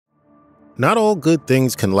Not all good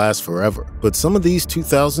things can last forever, but some of these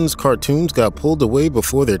 2000s cartoons got pulled away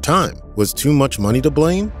before their time. Was too much money to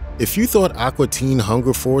blame? If you thought Aqua Teen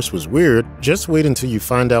Hunger Force was weird, just wait until you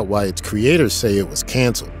find out why its creators say it was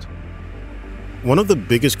cancelled. One of the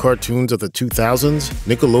biggest cartoons of the 2000s,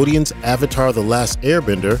 Nickelodeon's Avatar: The Last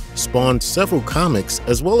Airbender, spawned several comics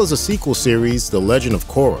as well as a sequel series, The Legend of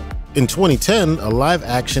Korra. In 2010, a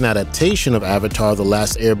live-action adaptation of Avatar: The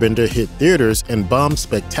Last Airbender hit theaters and bombed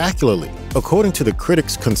spectacularly. According to the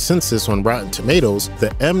critics' consensus on Rotten Tomatoes,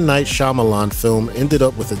 the M. Night Shyamalan film ended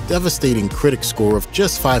up with a devastating critic score of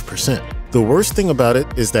just 5%. The worst thing about it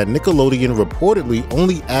is that Nickelodeon reportedly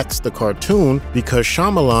only axed the cartoon because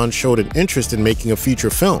Shyamalan showed an interest in making a feature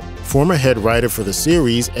film. Former head writer for the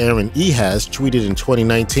series, Aaron Ehas, tweeted in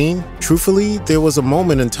 2019, "Truthfully, there was a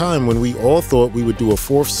moment in time when we all thought we would do a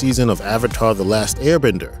 4th season of Avatar: The Last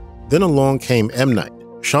Airbender. Then along came M. Night."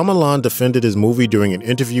 Shyamalan defended his movie during an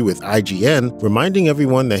interview with IGN, reminding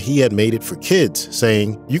everyone that he had made it for kids,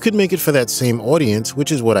 saying, "You could make it for that same audience,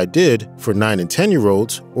 which is what I did, for 9 and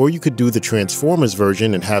 10-year-olds, or you could do the Transformers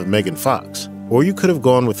version and have Megan Fox. Or you could have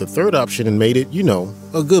gone with the third option and made it, you know,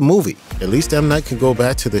 a good movie. At least M. Night can go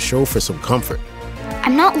back to the show for some comfort."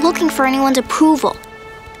 I'm not looking for anyone's approval.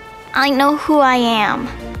 I know who I am.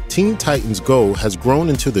 Teen Titans Go has grown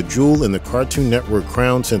into the jewel in the Cartoon Network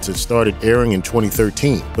crown since it started airing in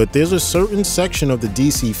 2013, but there's a certain section of the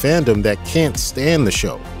DC fandom that can't stand the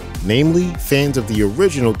show, namely fans of the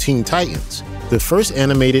original Teen Titans. The first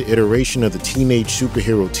animated iteration of the teenage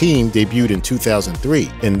superhero team debuted in 2003,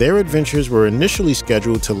 and their adventures were initially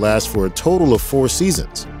scheduled to last for a total of 4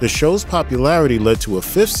 seasons. The show's popularity led to a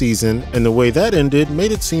 5th season, and the way that ended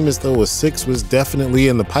made it seem as though a 6th was definitely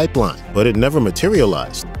in the pipeline, but it never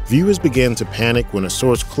materialized. Viewers began to panic when a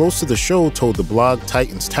source close to the show told the blog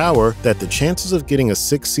Titans Tower that the chances of getting a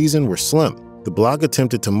 6th season were slim. The blog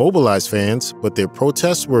attempted to mobilize fans, but their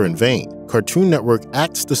protests were in vain. Cartoon Network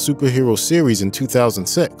axed the superhero series in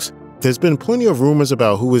 2006. There's been plenty of rumors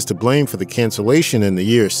about who is to blame for the cancellation in the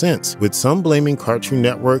years since, with some blaming Cartoon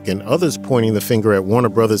Network and others pointing the finger at Warner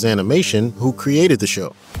Bros. Animation, who created the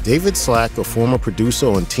show. David Slack, a former producer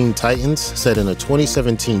on Teen Titans, said in a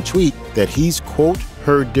 2017 tweet that he's, quote,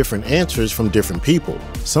 heard different answers from different people.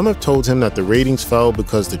 Some have told him that the ratings fell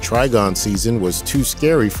because the Trigon season was too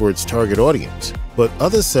scary for its target audience, but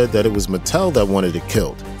others said that it was Mattel that wanted it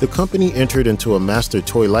killed. The company entered into a master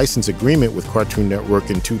toy license agreement with Cartoon Network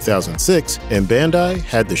in 2006, and Bandai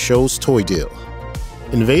had the show's toy deal.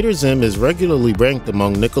 Invader Zim is regularly ranked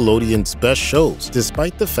among Nickelodeon's best shows,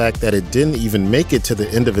 despite the fact that it didn't even make it to the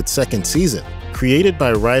end of its 2nd season. Created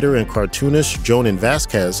by writer and cartoonist Jonan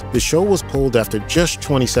Vasquez, the show was pulled after just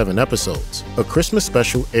 27 episodes. A Christmas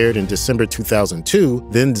special aired in December 2002,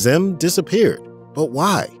 then Zim disappeared. But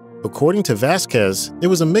why? According to Vasquez, it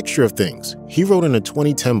was a mixture of things. He wrote in a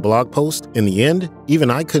 2010 blog post, "In the end, even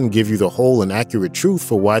I couldn't give you the whole and accurate truth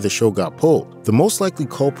for why the show got pulled. The most likely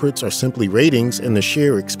culprits are simply ratings and the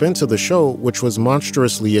sheer expense of the show, which was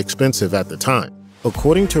monstrously expensive at the time."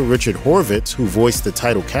 According to Richard Horvitz, who voiced the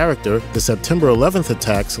title character, the September 11th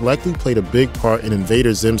attacks likely played a big part in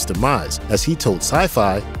Invader Zim's demise, as he told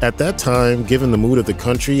Sci-Fi, "At that time, given the mood of the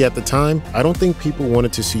country at the time, I don't think people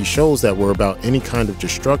wanted to see shows that were about any kind of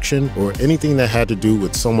destruction or anything that had to do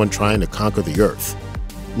with someone trying to conquer the Earth."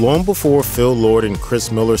 Long before Phil Lord and Chris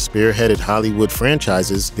Miller spearheaded Hollywood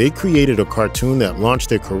franchises, they created a cartoon that launched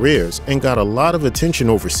their careers and got a lot of attention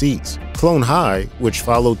overseas. Clone High, which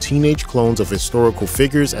followed teenage clones of historical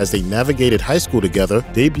figures as they navigated high school together,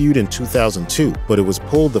 debuted in 2002, but it was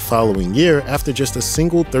pulled the following year after just a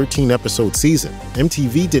single 13-episode season.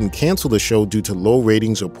 MTV didn't cancel the show due to low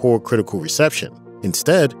ratings or poor critical reception.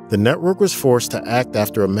 Instead, the network was forced to act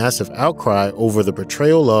after a massive outcry over the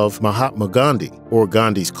portrayal of Mahatma Gandhi, or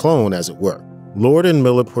Gandhi's clone as it were. Lord and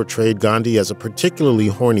Miller portrayed Gandhi as a particularly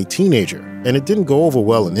horny teenager, and it didn't go over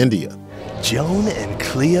well in India. Joan and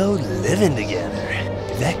Cleo living together.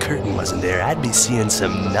 If that curtain wasn't there, I'd be seeing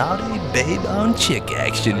some naughty babe on chick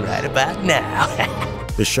action right about now.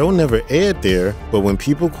 The show never aired there, but when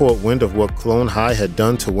people caught wind of what Clone High had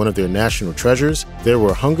done to one of their national treasures, there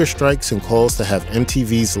were hunger strikes and calls to have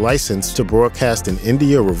MTV's license to broadcast in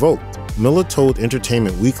India revoked. Miller told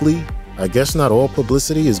Entertainment Weekly, "I guess not all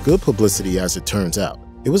publicity is good publicity as it turns out.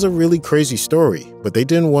 It was a really crazy story, but they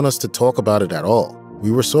didn't want us to talk about it at all.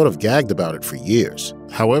 We were sort of gagged about it for years."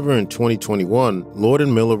 However, in 2021, Lord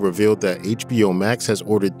and Miller revealed that HBO Max has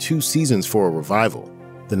ordered 2 seasons for a revival.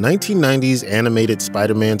 The 1990s animated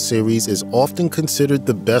Spider-Man series is often considered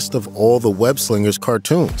the best of all the web-slingers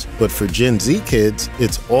cartoons, but for Gen Z kids,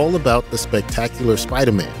 it's all about the spectacular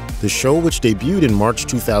Spider-Man. The show, which debuted in March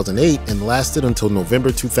 2008 and lasted until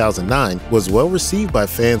November 2009, was well received by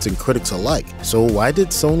fans and critics alike, so why did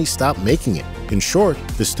Sony stop making it? In short,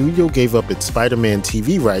 the studio gave up its Spider-Man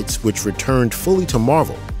TV rights, which returned fully to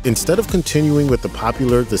Marvel. Instead of continuing with the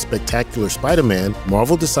popular The Spectacular Spider-Man,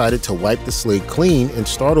 Marvel decided to wipe the slate clean and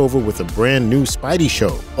start over with a brand new Spidey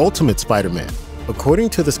show, Ultimate Spider-Man. According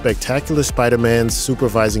to The Spectacular Spider-Man's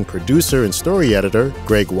supervising producer and story editor,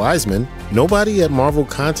 Greg Wiseman, nobody at Marvel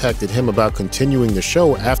contacted him about continuing the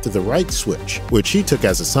show after the rights switch, which he took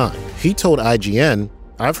as a sign. He told IGN,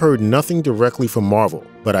 "I've heard nothing directly from Marvel,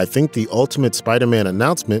 but I think the Ultimate Spider-Man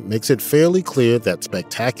announcement makes it fairly clear that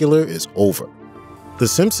Spectacular is over." The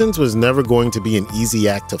Simpsons was never going to be an easy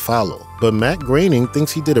act to follow, but Matt Groening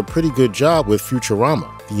thinks he did a pretty good job with Futurama.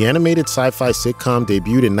 The animated sci-fi sitcom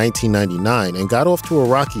debuted in 1999 and got off to a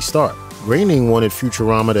rocky start. Groening wanted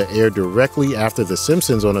Futurama to air directly after The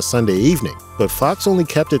Simpsons on a Sunday evening, but Fox only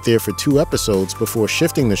kept it there for 2 episodes before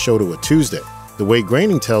shifting the show to a Tuesday. The way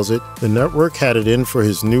Groening tells it, the network had it in for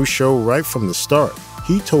his new show right from the start.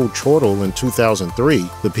 He told Chortle in 2003,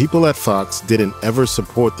 "The people at Fox didn't ever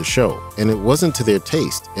support the show, and it wasn't to their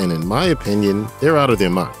taste, and in my opinion, they're out of their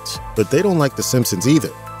minds." But they don't like The Simpsons either.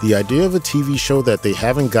 The idea of a TV show that they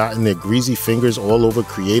haven't gotten their greasy fingers all over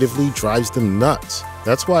creatively drives them nuts.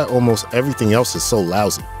 That's why almost everything else is so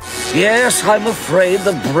lousy. Yes, I'm afraid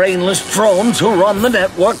the brainless drones who run the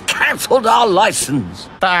network canceled our license.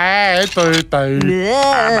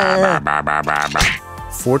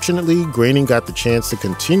 Fortunately, Groening got the chance to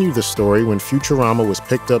continue the story when Futurama was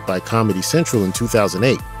picked up by Comedy Central in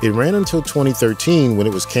 2008. It ran until 2013 when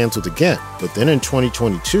it was canceled again, but then in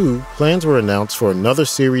 2022, plans were announced for another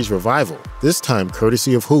series revival, this time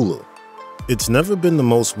courtesy of Hulu. It's never been the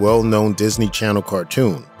most well-known Disney Channel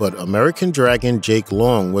cartoon, but American Dragon Jake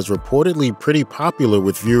Long was reportedly pretty popular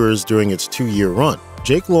with viewers during its 2-year run.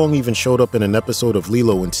 Jake Long even showed up in an episode of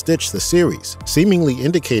Lilo and Stitch, the series, seemingly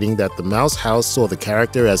indicating that the Mouse House saw the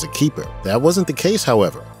character as a keeper. That wasn't the case,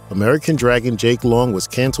 however. American Dragon Jake Long was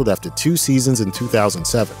canceled after 2 seasons in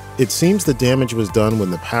 2007. It seems the damage was done when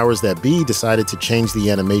the powers that be decided to change the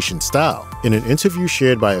animation style. In an interview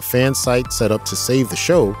shared by a fan site set up to save the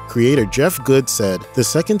show, creator Jeff Good said, "The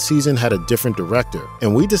second season had a different director,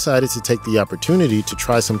 and we decided to take the opportunity to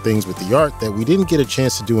try some things with the art that we didn't get a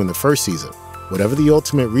chance to do in the first season." Whatever the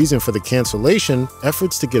ultimate reason for the cancellation,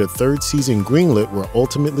 efforts to get a 3rd season greenlit were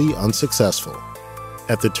ultimately unsuccessful.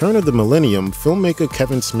 At the turn of the millennium, filmmaker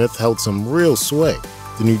Kevin Smith held some real sway.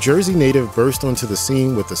 The New Jersey native burst onto the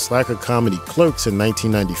scene with the slacker comedy Clerks in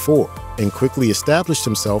 1994, and quickly established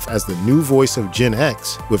himself as the new voice of Gen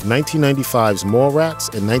X, with 1995's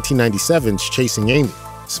Mallrats and 1997's Chasing Amy.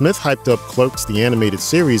 Smith hyped up Clerks the animated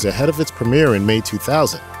series ahead of its premiere in May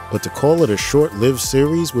 2000, but to call it a short-lived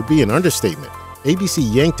series would be an understatement. ABC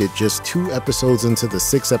yanked it just 2 episodes into the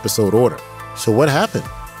 6-episode order. So what happened?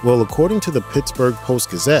 Well, according to the Pittsburgh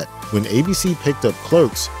Post-Gazette, when ABC picked up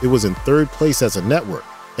Clerks, it was in 3rd place as a network,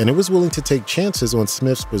 and it was willing to take chances on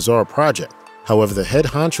Smith's bizarre project. However, the head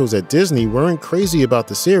honchos at Disney weren't crazy about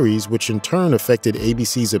the series, which in turn affected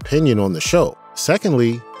ABC's opinion on the show.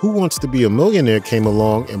 Secondly, Who Wants to Be a Millionaire came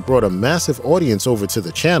along and brought a massive audience over to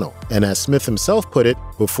the channel, and as Smith himself put it,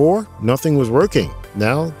 before, nothing was working.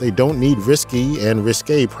 Now, they don't need risky and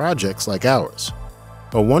risque projects like ours.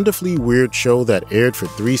 A wonderfully weird show that aired for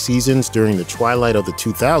 3 seasons during the twilight of the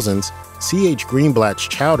 2000s, C.H. Greenblatt's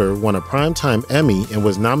Chowder won a Primetime Emmy and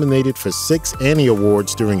was nominated for 6 Annie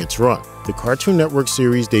Awards during its run. The Cartoon Network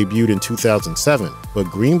series debuted in 2007, but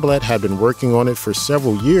Greenblatt had been working on it for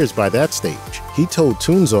several years by that stage. He told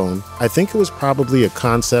ToonZone, "I think it was probably a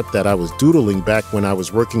concept that I was doodling back when I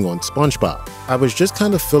was working on SpongeBob. I was just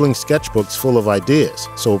kind of filling sketchbooks full of ideas,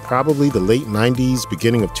 so probably the late 90s,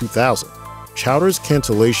 beginning of 2000. Chowder's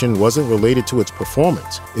cancellation wasn't related to its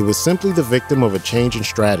performance, it was simply the victim of a change in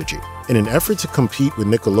strategy. In an effort to compete with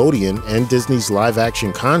Nickelodeon and Disney's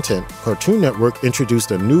live-action content, Cartoon Network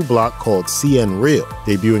introduced a new block called CN Real,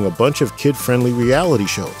 debuting a bunch of kid-friendly reality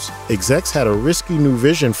shows. Execs had a risky new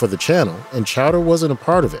vision for the channel, and Chowder wasn't a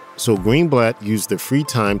part of it, so Greenblatt used the free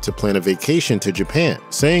time to plan a vacation to Japan,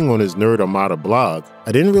 saying on his Nerd Armada blog,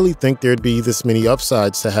 "I didn't really think there'd be this many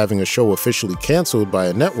upsides to having a show officially canceled by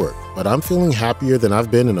a network, but I'm feeling happier than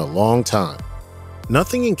I've been in a long time."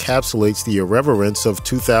 Nothing encapsulates the irreverence of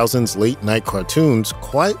 2000's late-night cartoons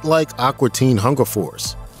quite like Aqua Teen Hunger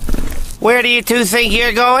Force. Where do you two think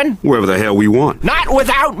you're going? Wherever the hell we want. Not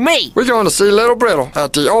without me! We're going to see Little Brittle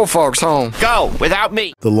at the old folks' home. Go, without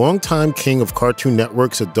me. The longtime king of Cartoon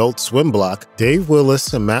Network's Adult Swim block, Dave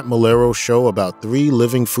Willis and Matt Millero's show about 3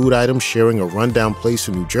 living food items sharing a rundown place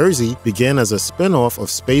in New Jersey began as a spin-off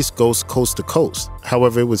of Space Ghost Coast to Coast.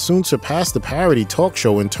 However, it would soon surpass the parody talk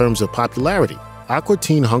show in terms of popularity. Aqua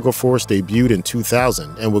Teen Hunger Force debuted in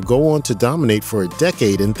 2000 and would go on to dominate for a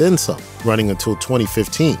decade and then some, running until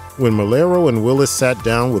 2015. When Millero and Willis sat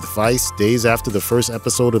down with Vice days after the first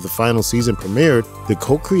episode of the final season premiered, the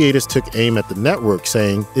co-creators took aim at the network,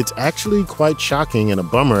 saying, "It's actually quite shocking and a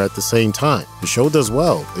bummer at the same time. The show does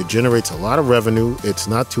well, it generates a lot of revenue, it's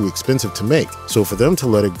not too expensive to make, so for them to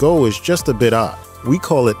let it go is just a bit odd. We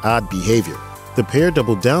call it odd behavior." The pair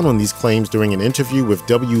doubled down on these claims during an interview with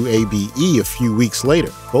WABE a few weeks later.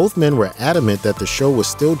 Both men were adamant that the show was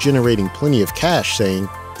still generating plenty of cash, saying,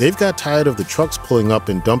 "They've got tired of the trucks pulling up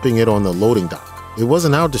and dumping it on the loading dock. It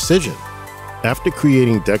wasn't our decision." After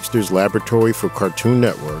creating Dexter's Laboratory for Cartoon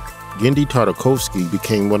Network, Genndy Tartakovsky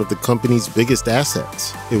became one of the company's biggest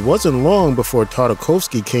assets. It wasn't long before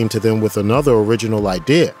Tartakovsky came to them with another original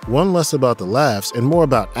idea, one less about the laughs and more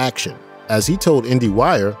about action. As he told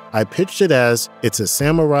IndieWire, "I pitched it as, it's a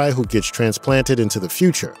samurai who gets transplanted into the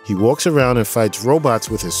future. He walks around and fights robots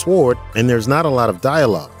with his sword, and there's not a lot of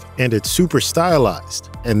dialogue, and it's super stylized."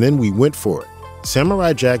 And then we went for it.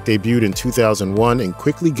 Samurai Jack debuted in 2001 and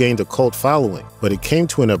quickly gained a cult following, but it came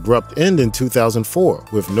to an abrupt end in 2004,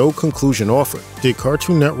 with no conclusion offered. Did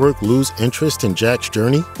Cartoon Network lose interest in Jack's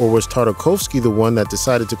journey, or was Tartakovsky the one that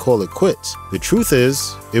decided to call it quits? The truth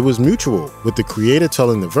is, it was mutual, with the creator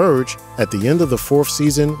telling The Verge, "At the end of the 4th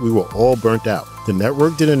season, we were all burnt out. The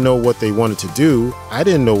network didn't know what they wanted to do, I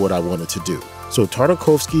didn't know what I wanted to do." So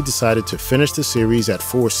Tartakovsky decided to finish the series at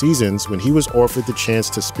 4 seasons when he was offered the chance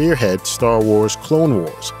to spearhead Star Wars Clone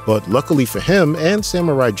Wars. But luckily for him and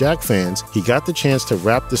Samurai Jack fans, he got the chance to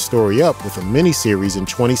wrap the story up with a miniseries in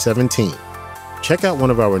 2017. Check out one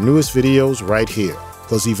of our newest videos right here.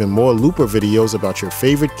 Plus even more Looper videos about your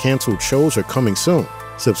favorite canceled shows are coming soon.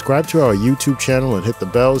 Subscribe to our YouTube channel and hit the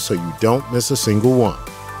bell so you don't miss a single one.